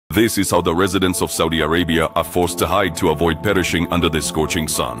This is how the residents of Saudi Arabia are forced to hide to avoid perishing under the scorching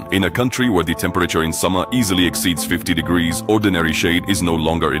sun. In a country where the temperature in summer easily exceeds 50 degrees, ordinary shade is no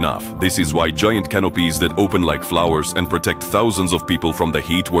longer enough. This is why giant canopies that open like flowers and protect thousands of people from the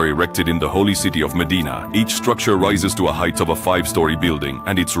heat were erected in the holy city of Medina. Each structure rises to a height of a 5-story building,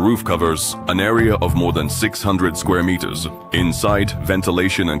 and its roof covers an area of more than 600 square meters. Inside,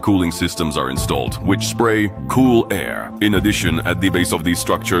 ventilation and cooling systems are installed, which spray cool air. In addition, at the base of these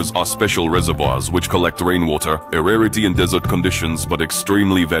structures are special reservoirs which collect rainwater, a rarity in desert conditions but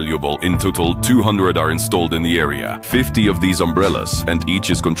extremely valuable. In total, 200 are installed in the area. 50 of these umbrellas, and each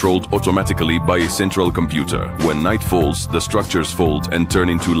is controlled automatically by a central computer. When night falls, the structures fold and turn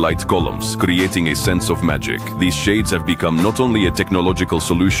into light columns, creating a sense of magic. These shades have become not only a technological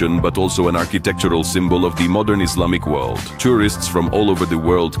solution but also an architectural symbol of the modern Islamic world. Tourists from all over the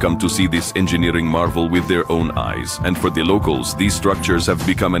world come to see this engineering marvel with their own eyes, and for the locals, these structures have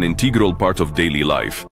become an integral part of daily life.